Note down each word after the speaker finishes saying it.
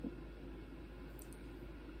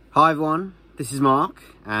Hi everyone, this is Mark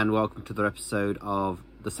and welcome to the episode of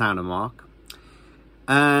The Sound of Mark.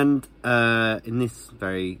 And in this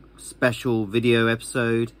very special video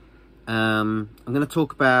episode, I'm going to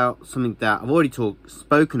talk about something that I've already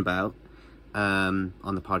spoken about on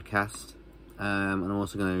the podcast. And I'm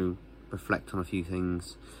also going to reflect on a few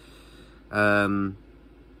things. So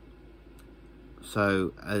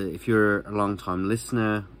if you're a long-time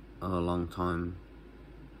listener or a long-time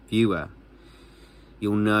viewer,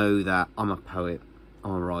 you'll know that I'm a poet, I'm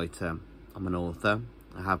a writer, I'm an author.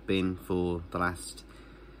 I have been for the last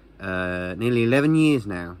nearly 11 years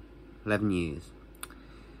now. 11 years.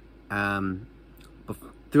 But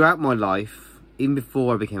throughout my life, even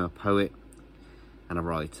before I became a poet and a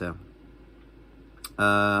writer,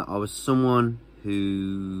 I was someone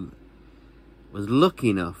who was lucky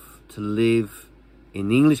enough to live in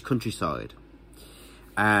the English countryside.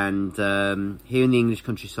 And here in the English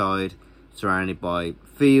countryside, surrounded by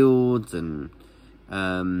fields and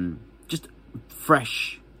just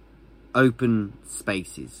fresh, open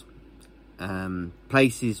spaces.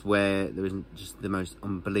 Places where there is just the most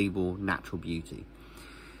unbelievable natural beauty.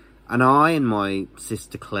 And I and my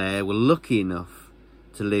sister Claire were lucky enough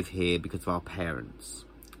to live here because of our parents.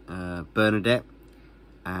 Bernadette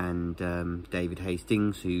and David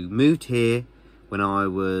Hastings, who moved here when I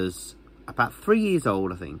was about 3 years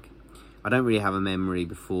old, I think. I don't really have a memory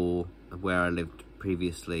before of where I lived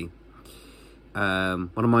previously.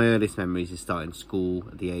 One of my earliest memories is starting school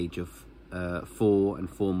at the age of 4 and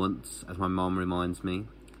 4 months, as my mom reminds me.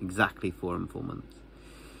 Exactly 4 and 4 months.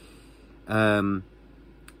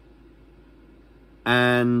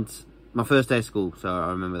 And my first day of school, so I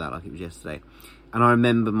remember that like it was yesterday. And I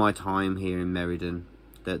remember my time here in Meriden,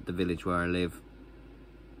 the village where I live,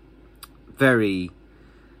 very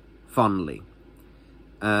fondly.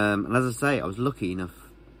 And as I say, I'm lucky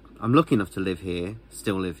enough to live here,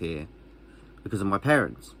 still live here, because of my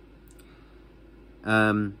parents.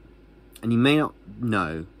 And you may not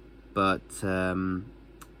know, but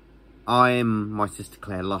I and my sister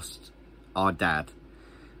Claire lost our dad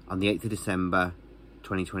on the 8th of December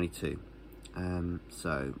 2022.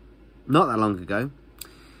 So not that long ago.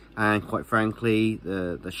 And quite frankly,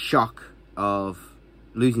 the shock of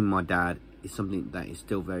losing my dad is something that is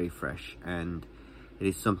still very fresh, and it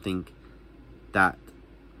is something that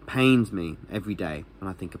pains me every day when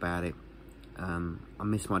I think about it. I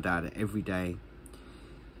miss my dad every day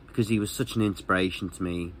because he was such an inspiration to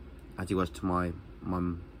me, as he was to my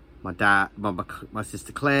dad, my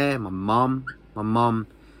sister Claire, my mum. My mum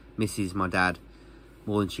misses my dad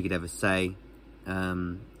more than she could ever say.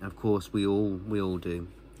 And of course, we all do.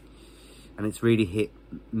 And it's really hit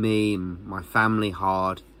me and my family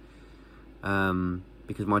hard,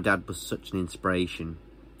 because my dad was such an inspiration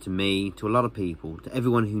to me, to a lot of people, to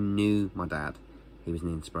everyone who knew my dad. He was an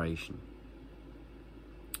inspiration.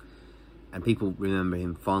 And people remember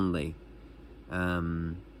him fondly.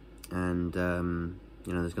 There's going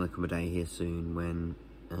to come a day here soon when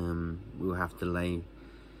we will have to lay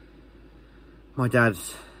my dad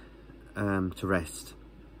to rest.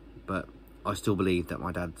 But I still believe that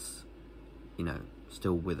my dad's,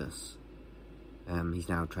 still with us. He's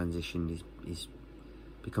now transitioned. He's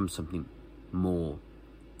become something more.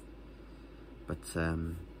 But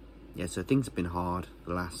so things have been hard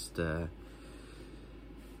the last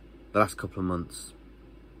couple of months.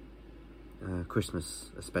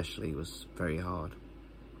 Christmas especially was very hard.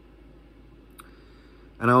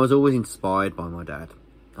 And I was always inspired by my dad,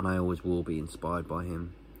 and I always will be inspired by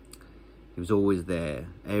him. He was always there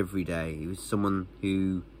every day. He was someone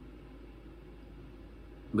who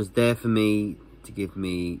was there for me,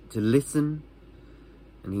 to listen,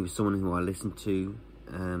 and he was someone who I listened to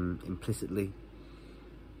implicitly.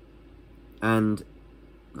 And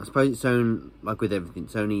I suppose it's like with everything,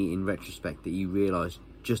 it's only in retrospect that you realise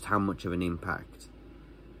just how much of an impact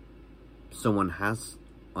someone has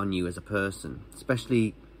on you as a person,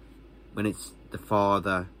 especially when it's the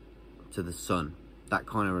father to the son, that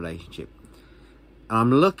kind of relationship. And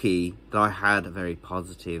I'm lucky that I had a very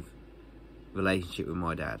positive relationship with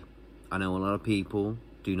my dad. I know a lot of people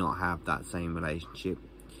do not have that same relationship.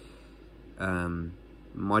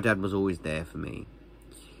 My dad was always there for me.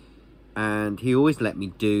 And he always let me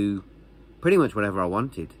do pretty much whatever I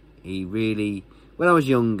wanted. He really, when I was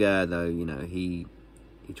younger though, he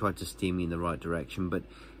tried to steer me in the right direction, but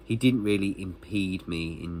he didn't really impede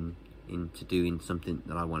me into doing something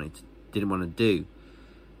that I didn't want to do.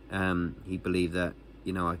 He believed that,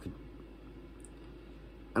 I could,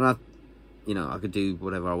 and I could do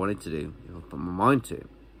whatever I wanted to do if I put my mind to it.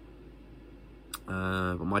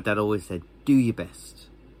 But my dad always said, do your best.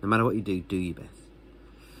 No matter what you do, do your best.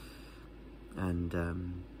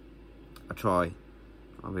 And I try.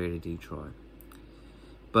 I really do try.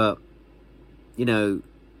 But, you know,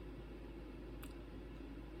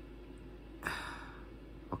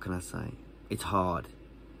 what can I say? It's hard.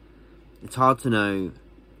 It's hard to know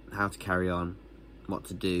how to carry on, what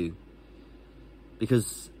to do.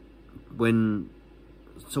 Because when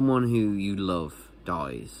someone who you love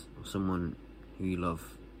dies, or someone who you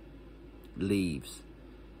love leaves,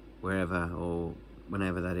 wherever or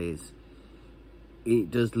whenever that is,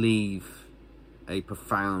 it does leave a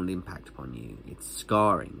profound impact upon you. It's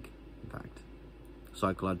scarring, in fact,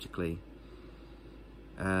 psychologically,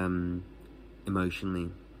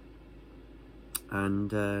 emotionally,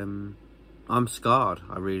 and I'm scarred.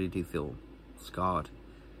 I really do feel scarred,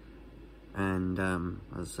 and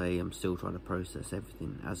as I say, I'm still trying to process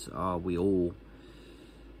everything, as are we all.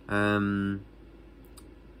 But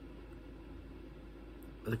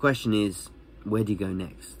the question is, where do you go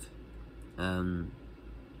next?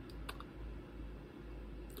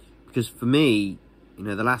 Because for me, you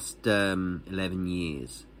know, the last 11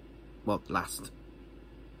 years, well,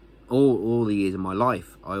 all the years of my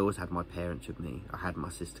life, I always had my parents with me. I had my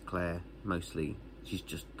sister Claire, mostly. She's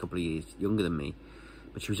just a couple of years younger than me,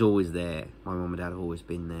 but she was always there. My mum and dad have always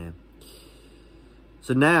been there.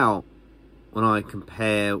 So now, when I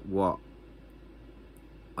compare what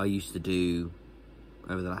I used to do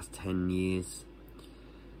over the last 10 years,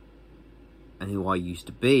 and who I used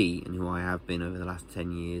to be, and who I have been over the last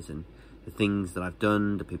 10 years, and the things that I've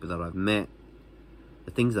done, the people that I've met,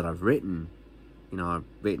 the things that I've written. You know, I've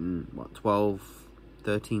written, 12,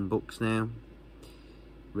 13 books now.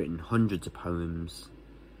 Written hundreds of poems.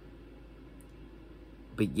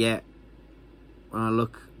 But yet, when I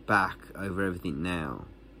look back over everything now,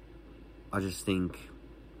 I just think,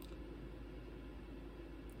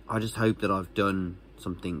 I just hope that I've done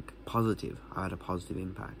something positive. I had a positive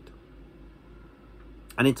impact.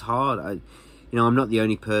 And it's hard. I'm not the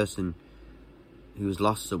only person who has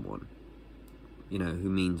lost someone, you know, who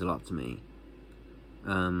means a lot to me.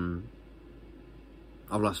 I've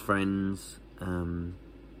lost friends, and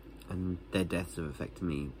their deaths have affected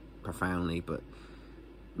me profoundly, but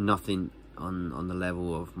nothing on the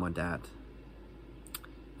level of my dad,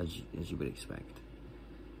 as you would expect.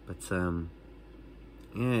 But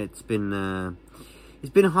yeah, it's been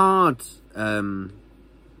hard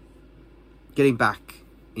getting back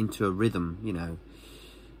into a rhythm, you know,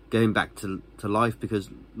 going back to life, because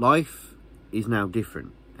life is now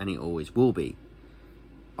different, and it always will be.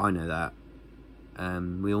 I know that.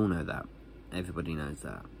 We all know that. Everybody knows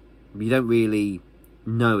that. But you don't really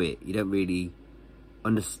know it. You don't really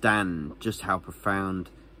understand just how profound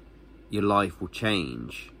your life will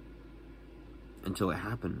change until it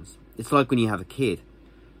happens. It's like when you have a kid.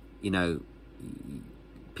 You know,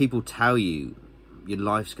 people tell you your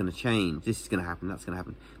life's going to change. This is going to happen. That's going to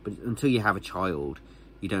happen. But until you have a child,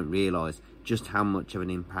 you don't realise just how much of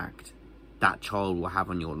an impact that child will have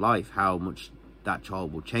on your life. How much that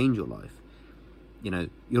child will change your life. You know,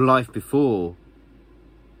 your life before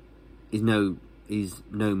is no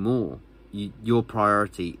more. Your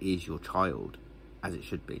priority is your child, as it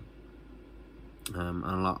should be. I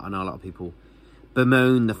know a lot of people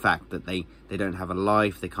bemoan the fact that they don't have a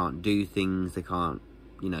life, they can't do things, they can't,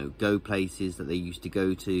 you know, go places that they used to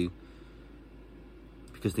go to,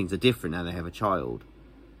 because things are different now they have a child.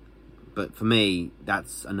 But for me,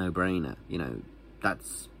 that's a no-brainer. You know,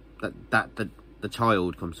 the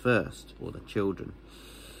child comes first, or the children.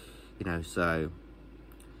 You know, so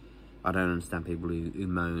I don't understand people who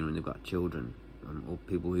moan when they've got children, or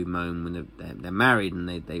people who moan when they're married and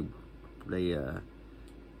they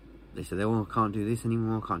say, "Oh, I can't do this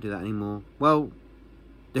anymore, I can't do that anymore." Well,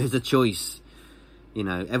 there's a choice. You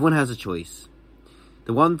know, everyone has a choice.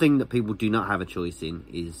 The one thing that people do not have a choice in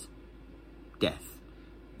is death.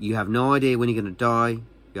 You have no idea when you're going to die.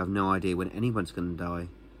 You have no idea when anyone's going to die.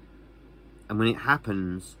 And when it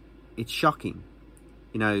happens, it's shocking.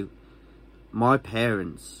 You know, my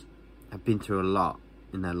parents have been through a lot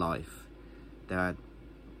in their life. There's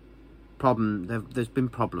been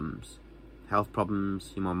problems, health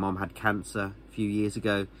problems. You know, my mum had cancer a few years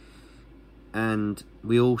ago, and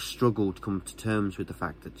we all struggled to come to terms with the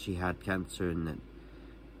fact that she had cancer, and that,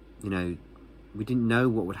 you know, we didn't know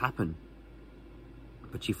what would happen.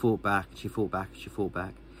 But she fought back, she fought back, she fought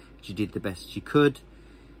back. She did the best she could,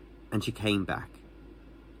 and she came back.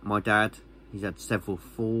 My dad, he's had several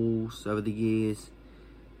falls over the years.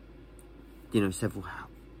 You know, several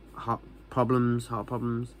heart problems.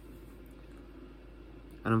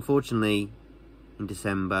 And unfortunately, in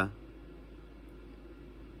December,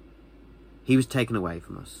 he was taken away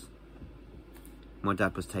from us. My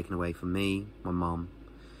dad was taken away from me, my mum,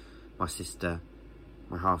 my sister,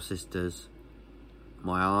 my half-sisters,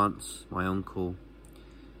 my aunts, my uncle,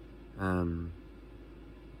 my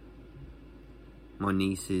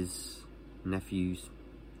nieces, nephews,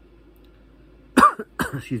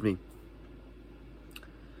 excuse me.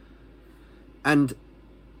 And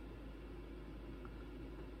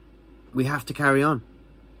we have to carry on.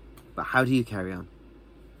 But how do you carry on?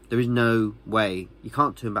 There is no way. You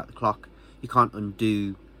can't turn back the clock. You can't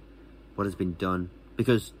undo what has been done.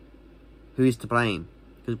 Because who is to blame?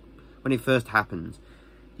 Because when it first happens,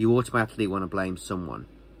 you automatically want to blame someone.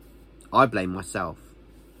 I blame myself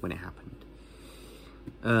when it happened.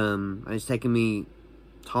 And it's taken me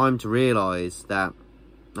time to realise that,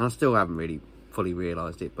 and I still haven't really fully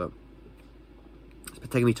realised it, but it's been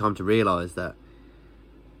taking me time to realise that,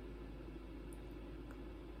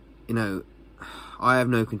 you know, I have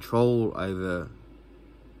no control over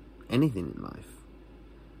anything in life.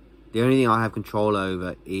 The only thing I have control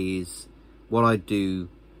over is what I do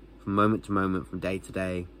from moment to moment, from day to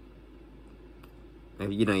day.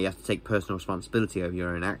 You know, you have to take personal responsibility over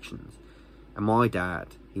your own actions. And my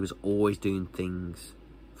dad, he was always doing things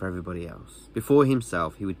for everybody else. Before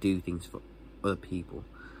himself, he would do things for other people.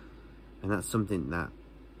 And that's something that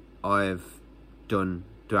I've done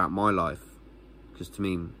throughout my life. Because to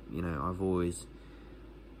me, you know, I've always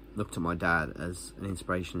looked at my dad as an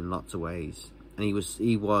inspiration in lots of ways. And he was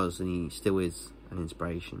and he still is an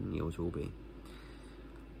inspiration. He always will be.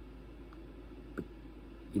 But,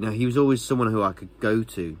 you know, he was always someone who I could go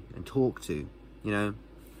to and talk to, you know.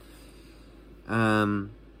 And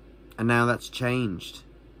now that's changed.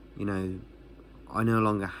 You know, I no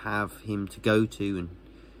longer have him to go to and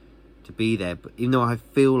to be there. But even though I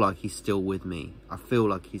feel like he's still with me, I feel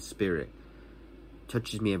like his spirit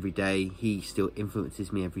touches me every day. He still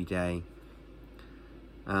influences me every day.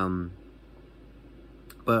 But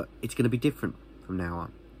it's going to be different from now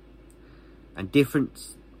on. And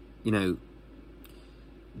different, you know,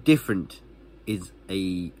 different is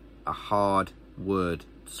a hard word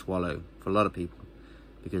to swallow for a lot of people.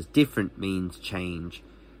 Because different means change.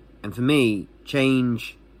 And for me,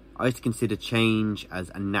 change, I used to consider change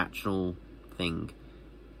as a natural thing.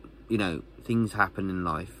 You know, things happen in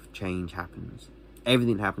life. Change happens.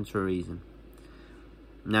 Everything happens for a reason.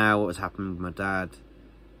 Now, what has happened with my dad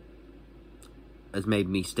has made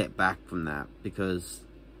me step back from that. Because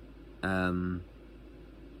I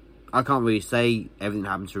can't really say everything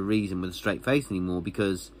happens for a reason with a straight face anymore.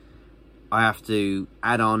 Because I have to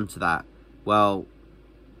add on to that. Well,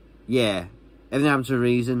 yeah, everything happens for a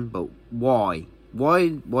reason, but why? Why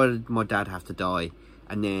did my dad have to die?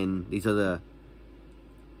 And then these other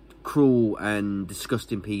cruel and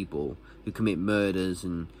disgusting people who commit murders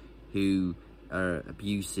and who are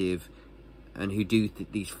abusive and who do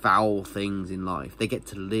these foul things in life, they get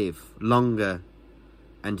to live longer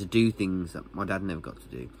and to do things that my dad never got to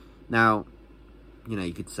do. Now, you know,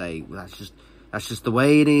 you could say, well, that's just the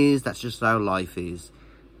way it is. That's just how life is.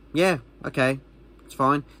 Yeah, okay. It's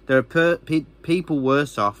fine. There are people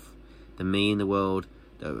worse off than me in the world.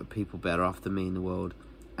 There are people better off than me in the world.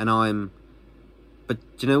 But do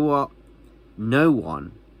you know what? No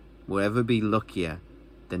one will ever be luckier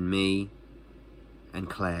than me and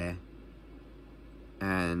Claire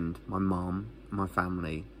and my mum, my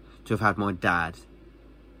family, to have had my dad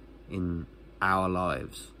in our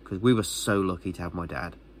lives. Because we were so lucky to have my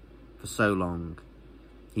dad for so long.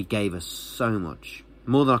 He gave us so much.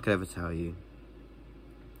 More than I could ever tell you.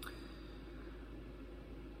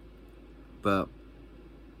 But,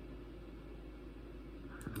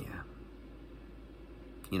 yeah.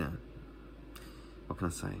 You know, what can I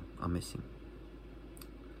say? I miss him.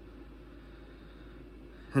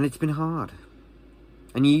 And it's been hard.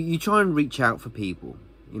 And you try and reach out for people.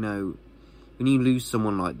 You know, when you lose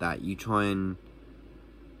someone like that, you try and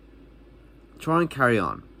carry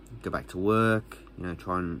on. Go back to work. You know,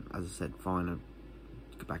 try and, as I said, go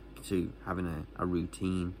back to having a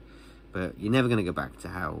routine. But you're never going to go back to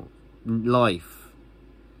how... Life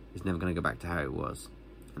is never going to go back to how it was.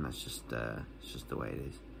 And that's just it's just the way it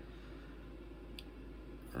is.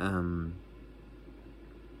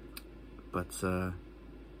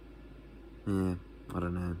 Yeah, I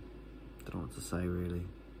don't know. Don't know what to say, really.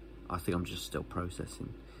 I think I'm just still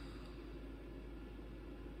processing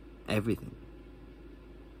everything.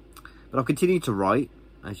 But I'll continue to write,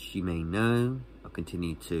 as you may know. I'll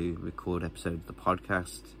continue to record episodes of the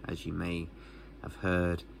podcast, as you may have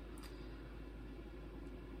heard.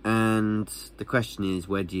 And the question is,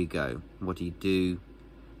 where do you go? What do you do?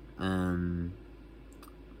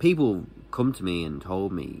 People come to me and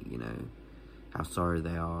told me, you know, how sorry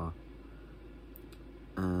they are.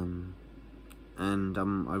 And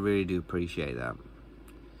I really do appreciate that.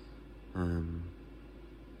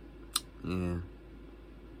 Yeah.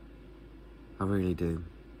 I really do.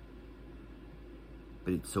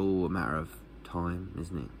 But it's all a matter of time,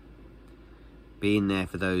 isn't it? Being there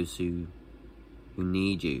for those who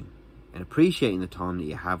need you, and appreciating the time that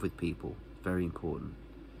you have with people is very important.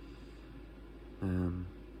 And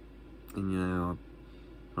you know,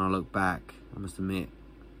 when I look back, I must admit,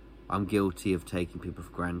 I'm guilty of taking people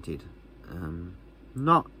for granted.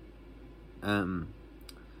 Not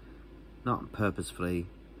purposefully.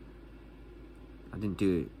 I didn't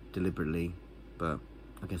do it deliberately, but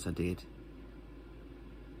I guess I did.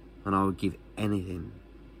 And I would give anything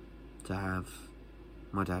to have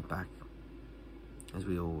my dad back, as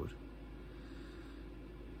we all would.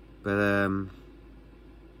 But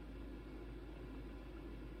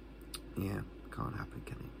yeah, can't happen,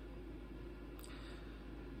 can it?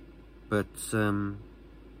 But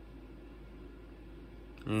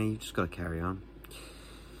yeah, you just got to carry on.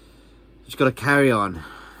 Just got to carry on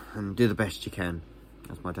and do the best you can,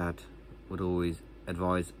 as my dad would always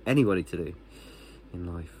advise anybody to do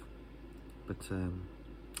in life. But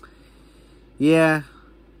yeah,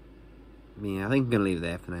 I think I'm gonna leave it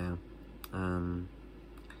there for now.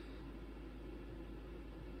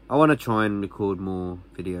 I want to try and record more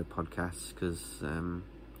video podcasts, because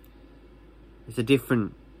it's a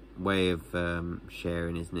different way of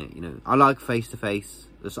sharing, isn't it? You know, I like face to face,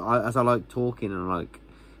 as I like talking and I like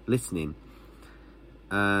listening.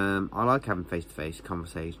 I like having face to face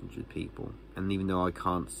conversations with people, and even though I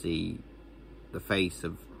can't see the face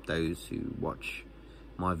of those who watch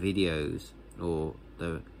my videos or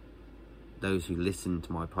those who listen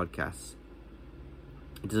to my podcasts,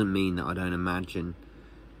 it doesn't mean that I don't imagine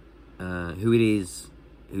who it is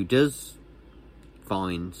who does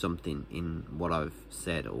find something in what I've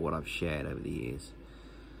said or what I've shared over the years.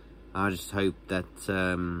 I just hope that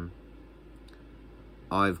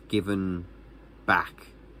I've given back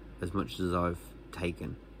as much as I've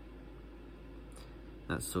taken.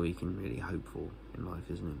 That's all you can really hope for in life,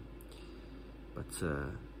 isn't it? But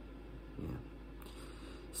yeah.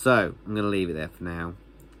 So I'm going to leave it there for now.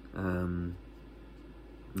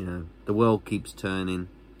 You know, the world keeps turning,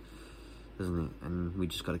 doesn't it? And we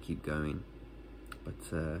just got to keep going. But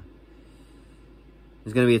there's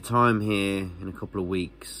going to be a time here in a couple of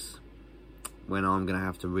weeks when I'm going to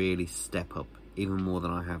have to really step up even more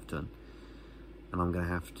than I have done. And I'm going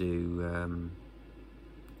to have to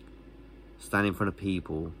stand in front of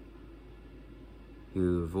people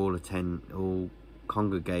who have all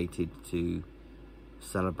congregated to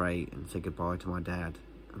celebrate and say goodbye to my dad.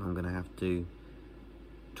 And I'm going to have to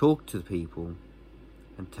talk to the people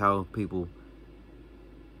and tell people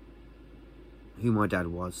who my dad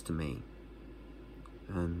was to me.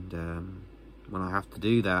 And when I have to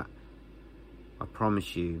do that, I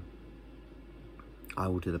promise you I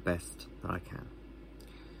will do the best that I can.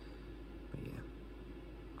 But yeah,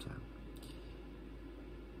 so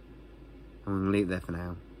I'm going to leave it there for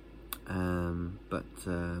now.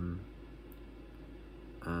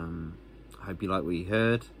 I hope you like what you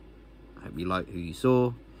heard. I hope you like who you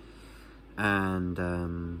saw. And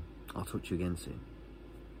I'll talk to you again soon.